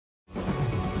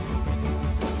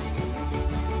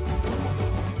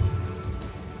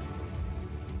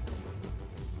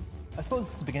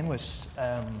suppose to begin with,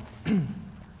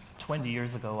 20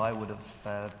 years ago, I would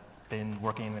have been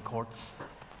working in the courts,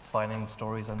 filing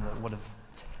stories, and would have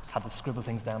had to scribble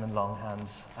things down in longhand,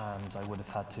 and I would have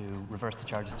had to reverse the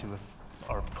charges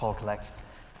or call collect,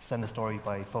 send a story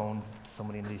by phone to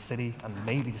somebody in the city, and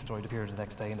maybe the story would appear the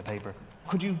next day in the paper.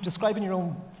 Could you describe in your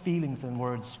own feelings and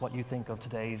words what you think of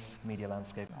today's media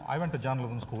landscape? I went to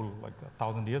journalism school like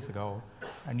 1,000 years ago,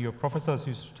 and your professors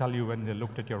used to tell you when they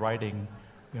looked at your writing,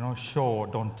 show,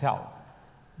 don't tell.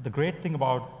 The great thing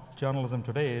about journalism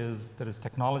today is there is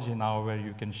technology now where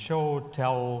you can show,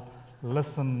 tell,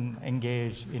 listen,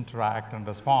 engage, interact, and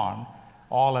respond,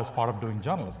 all as part of doing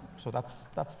journalism. So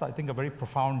that's I think, a very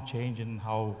profound change in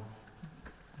how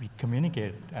we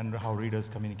communicate and how readers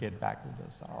communicate back with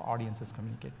us, our audiences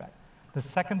communicate back. The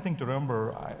second thing to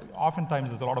remember, oftentimes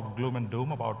there's a lot of gloom and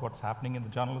doom about what's happening in the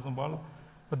journalism world,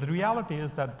 but the reality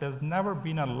is that there's never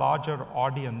been a larger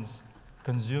audience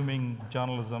consuming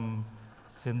journalism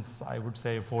since, I would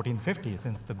say, 1450,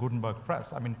 since the Gutenberg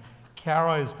press. I mean,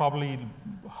 Kara is probably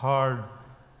heard,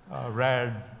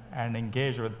 read, and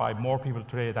engaged with by more people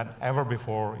today than ever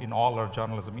before in all our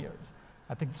journalism years.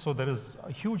 I think so there is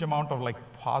a huge amount of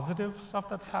positive stuff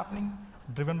that's happening,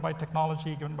 driven by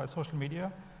technology, driven by social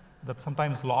media, that's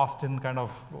sometimes lost in kind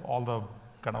of all the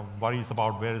kind of worries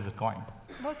about where is it going.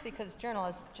 Mostly because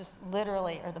journalists just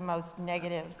literally are the most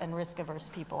negative and risk-averse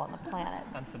people on the planet.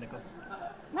 And cynical.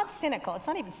 Not cynical, it's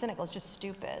not even cynical, it's just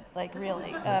stupid,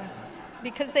 really.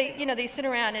 Because they sit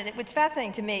around, and what's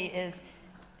fascinating to me is,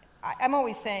 I'm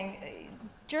always saying,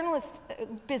 journalists,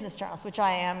 business journalists, which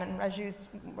I am, and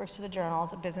Raju works for the Journal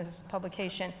as a business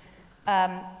publication,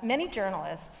 many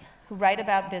journalists who write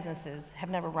about businesses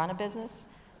have never run a business.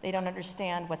 They don't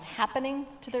understand what's happening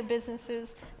to their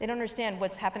businesses. They don't understand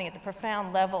what's happening at the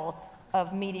profound level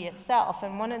of media itself.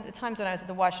 And one of the times when I was at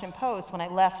the Washington Post, when I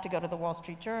left to go to the Wall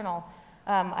Street Journal,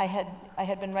 I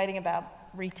had been writing about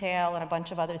retail and a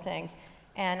bunch of other things.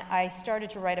 And I started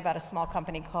to write about a small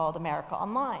company called America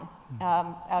Online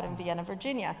out in Vienna,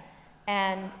 Virginia.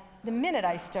 And the minute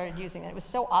I started using it, it was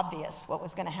so obvious what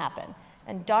was going to happen.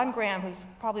 And Don Graham, who's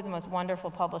probably the most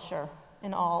wonderful publisher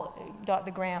in all,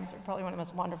 the Grahams are probably one of the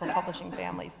most wonderful publishing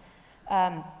families,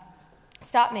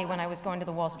 stopped me when I was going to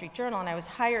the Wall Street Journal, and I was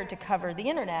hired to cover the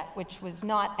internet, which was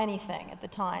not anything at the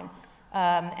time.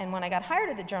 And when I got hired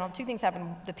at the Journal, two things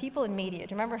happened. The people in media, do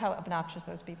you remember how obnoxious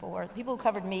those people were? The people who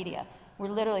covered media were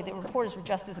literally, the reporters were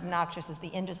just as obnoxious as the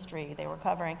industry they were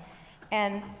covering.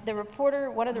 And the reporter,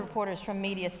 one of the reporters from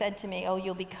media said to me, "Oh,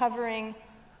 you'll be covering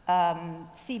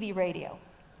CB radio,"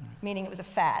 meaning it was a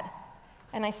fad.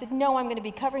 And I said, "No, I'm going to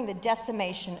be covering the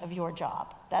decimation of your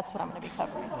job. That's what I'm going to be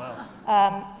covering."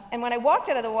 Wow. And when I walked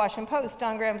out of the Washington Post,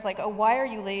 Don Graham was like, "Oh, why are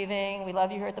you leaving? We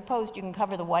love you here at the Post. You can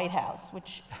cover the White House,"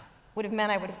 which would have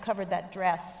meant I would have covered that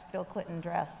dress, Bill Clinton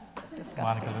dress,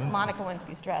 disgusting. Monica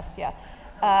Lewinsky's dress, yeah.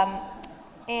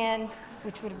 And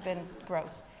which would have been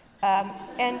gross. And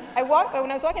when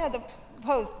I was walking out of the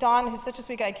Post, Don, who's such a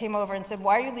sweet guy, came over and said,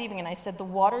 "Why are you leaving?" And I said,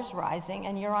 "The water's rising,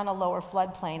 and you're on a lower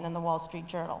floodplain than the Wall Street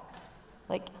Journal.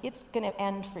 Like, it's going to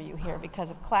end for you here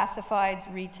because of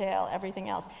classifieds, retail, everything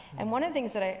else." And one of the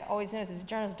things that I always notice is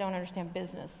journalists don't understand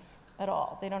business at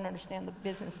all. They don't understand the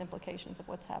business implications of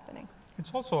what's happening.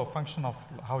 It's also a function of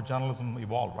how journalism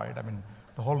evolved, right? I mean,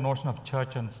 the whole notion of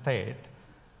church and state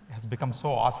has become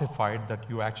so ossified that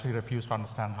you actually refuse to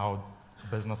understand how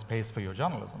business pays for your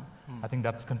journalism. I think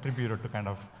that's contributed to kind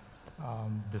of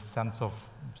this sense of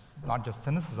not just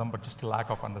cynicism, but just a lack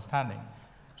of understanding.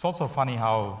 It's also funny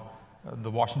how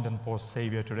the Washington Post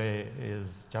savior today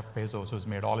is Jeff Bezos, who's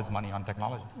made all his money on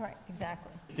technology. Right,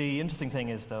 exactly. The interesting thing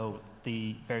is, though,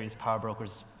 the various power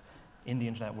brokers in the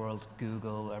internet world,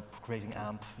 Google are creating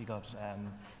AMP, you got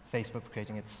Facebook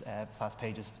creating its Fast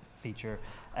Pages feature.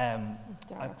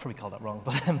 I probably called that wrong,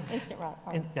 but Instant Run.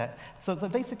 yeah. So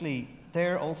basically,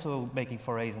 they're also making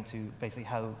forays into basically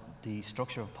how the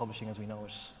structure of publishing as we know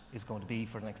it is going to be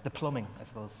for the next, the plumbing, I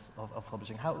suppose, of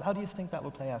publishing. How do you think that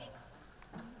will play out?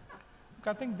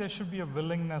 I think there should be a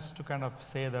willingness to kind of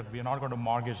say that we are not going to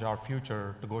mortgage our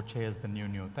future to go chase the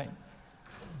new thing.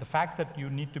 The fact that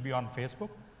you need to be on Facebook,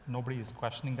 nobody is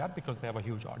questioning that because they have a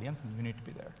huge audience and you need to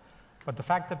be there. But the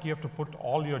fact that you have to put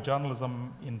all your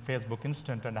journalism in Facebook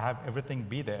Instant and have everything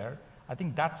be there, I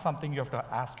think that's something you have to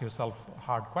ask yourself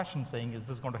hard questions saying, is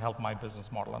this going to help my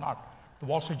business model or not? The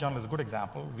Wall Street Journal is a good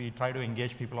example. We try to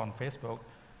engage people on Facebook,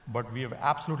 but we are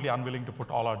absolutely unwilling to put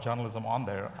all our journalism on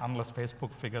there unless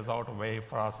Facebook figures out a way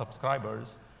for our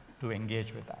subscribers to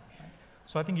engage with that. Right?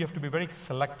 So I think you have to be very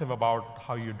selective about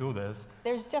how you do this.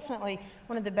 There's definitely,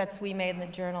 one of the bets we made and the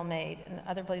Journal made and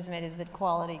other places made is that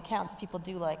quality counts. People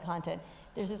do like content.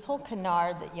 there's this whole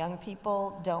canard that young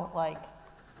people don't like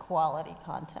quality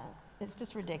content. It's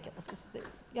just ridiculous.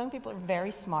 Young people are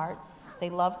very smart. They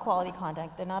love quality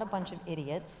content. They're not a bunch of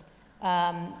idiots.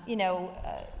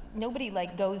 Nobody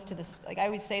goes to this, I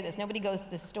always say this, nobody goes to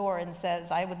the store and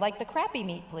says, I would like the crappy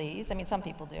meat, please. I mean, some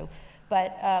people do.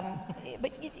 But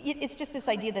it's just this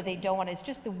idea that they don't want it. It's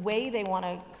just the way they want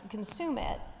to consume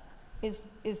it is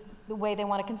the way they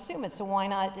want to consume it. So why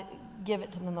not give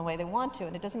it to them the way they want to?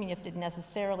 And it doesn't mean you have to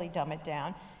necessarily dumb it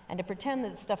down. And to pretend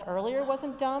that stuff earlier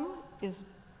wasn't dumb is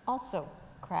also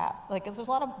crap. There's a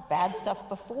lot of bad stuff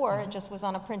before, it just was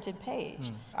on a printed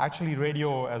page. Actually,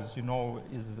 radio, as you know,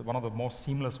 is one of the most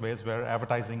seamless ways where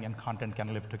advertising and content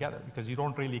can live together, because you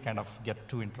don't really kind of get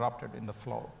too interrupted in the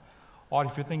flow. Or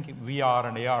if you think VR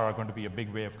and AR are going to be a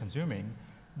big way of consuming,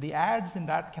 the ads in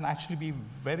that can actually be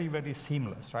very, very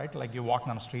seamless, right? Like you're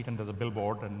walking on a street and there's a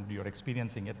billboard and you're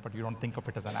experiencing it, but you don't think of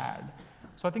it as an ad.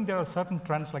 So I think there are certain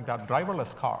trends like that.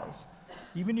 Driverless cars.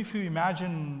 Even if you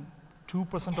imagine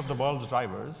 2% of the world's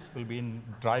drivers will be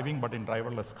driving, but in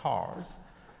driverless cars,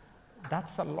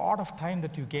 that's a lot of time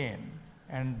that you gain.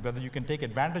 And whether you can take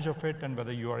advantage of it, and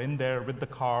whether you are in there with the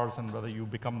cars, and whether you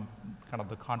become kind of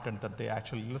the content that they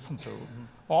actually listen to,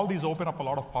 all these open up a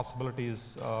lot of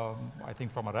possibilities, I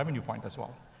think, from a revenue point as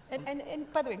well.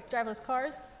 And by the way, driverless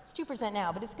cars, it's 2%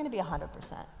 now, but it's going to be 100%.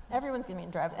 Everyone's going to be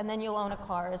in drive, and then you'll own a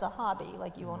car as a hobby,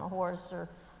 like you own a horse or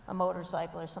a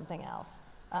motorcycle or something else.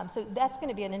 So that's going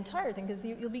to be an entire thing, because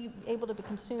you'll be able to be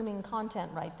consuming content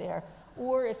right there.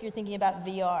 Or if you're thinking about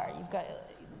VR,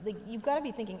 you've got to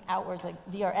be thinking outwards, like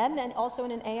VR, and then also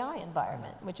in an AI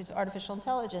environment, which is artificial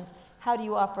intelligence. How do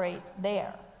you operate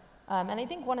there? And I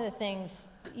think one of the things,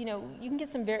 you can get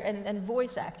some and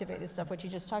voice-activated stuff, which you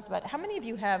just talked about. How many of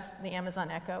you have the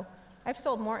Amazon Echo? I've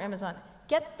sold more Amazon.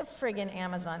 Get the friggin'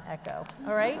 Amazon Echo,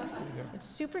 all right? It's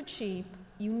super cheap.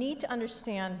 You need to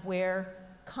understand where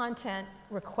content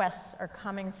requests are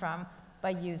coming from by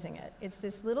using it. It's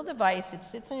this little device, it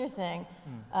sits on your thing.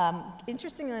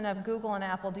 Interestingly enough, Google and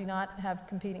Apple do not have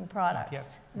competing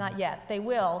products. Not yet. They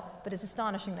will, but it's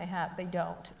astonishing they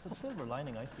don't. So the silver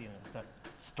lining I see in it is that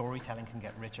storytelling can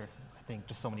get richer. I think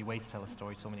there's so many ways to tell a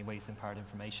story, so many ways to impart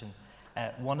information.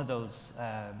 One of those,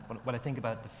 when I think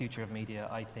about the future of media,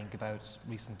 I think about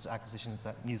recent acquisitions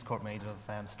that NewsCorp made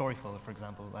of Storyful, for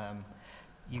example.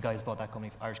 You guys bought that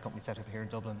company, Irish company set up here in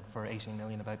Dublin for 18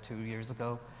 million about 2 years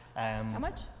ago. How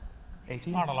much?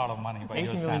 18? Not a lot of money, but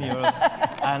 18 million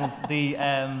euros. And the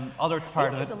other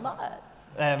part of it, it's a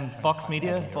lot. Vox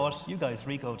Media bought you guys,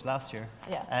 Recode, last year.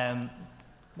 Yeah.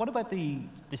 What about the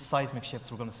seismic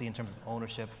shifts we're going to see in terms of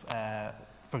ownership?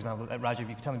 For example, Raju, if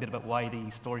you could tell me a bit about why the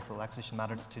Storyful acquisition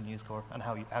matters to NewsCorp and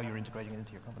how you're integrating it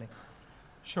into your company.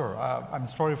 Sure.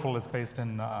 Storyful is based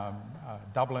in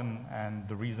Dublin, and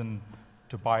the reason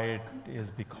to buy it is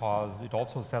because it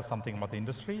also says something about the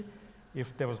industry.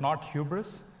 If there was not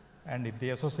hubris, and if the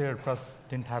Associated Press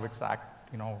didn't have its act,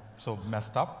 so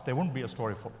messed up, there wouldn't be a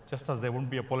Storyful. Just as there wouldn't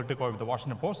be a Politico if the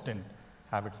Washington Post didn't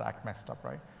have its act messed up,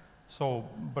 right? So,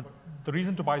 but the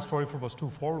reason to buy Storyful was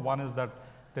twofold. One is that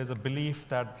there's a belief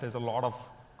that there's a lot of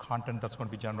content that's going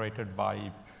to be generated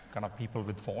by kind of people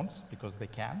with phones, because they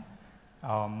can.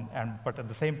 But at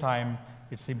the same time,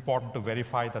 it's important to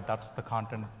verify that that's the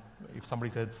content. If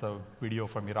somebody says it's a video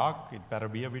from Iraq, it better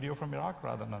be a video from Iraq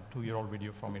rather than a 2-year-old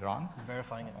video from Iran. So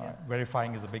verifying it, yeah.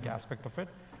 Verifying is a big aspect of it.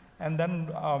 And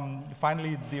then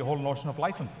finally, the whole notion of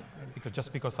licensing. Because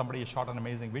just because somebody shot an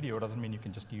amazing video doesn't mean you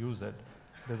can just use it.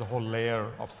 There's a whole layer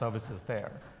of services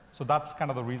there. So that's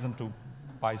kind of the reason to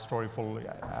buy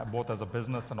Storyful, both as a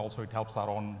business, and also it helps our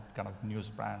own kind of news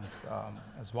brands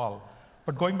as well.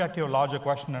 But going back to your larger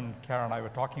question, and Kara and I were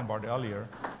talking about earlier,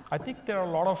 I think there are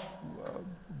a lot of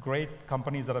great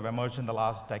companies that have emerged in the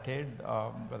last decade,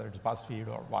 whether it's BuzzFeed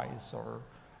or Vice or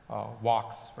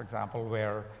Vox, for example,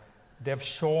 where they've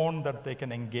shown that they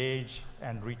can engage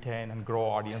and retain and grow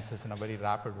audiences in a very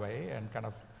rapid way, and kind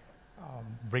of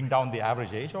bring down the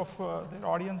average age of their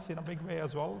audience in a big way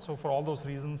as well. So for all those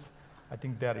reasons, I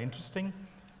think they're interesting.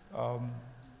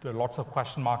 There are lots of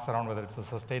question marks around whether it's a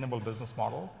sustainable business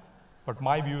model. But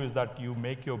my view is that you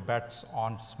make your bets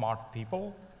on smart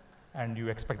people, and you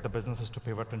expect the businesses to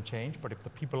pivot and change. But if the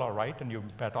people are right and you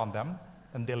bet on them,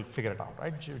 then they'll figure it out,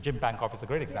 right? Jim Pankoff is a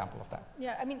great example of that.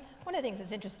 Yeah, I mean, one of the things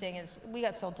that's interesting is we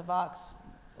got sold to Vox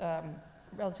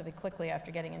relatively quickly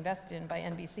after getting invested in by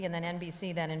NBC, and then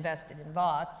NBC then invested in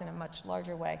Vox in a much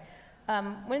larger way.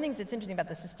 One of the things that's interesting about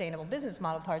the sustainable business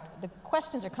model part, the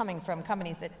questions are coming from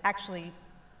companies that actually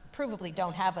provably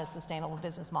don't have a sustainable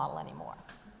business model anymore,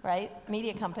 right?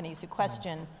 Media companies who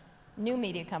question new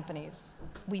media companies.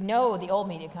 We know the old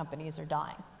media companies are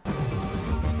dying.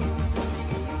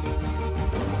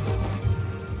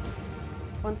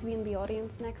 Want to be in the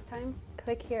audience next time?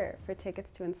 Click here for tickets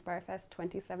to Inspirefest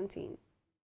 2017.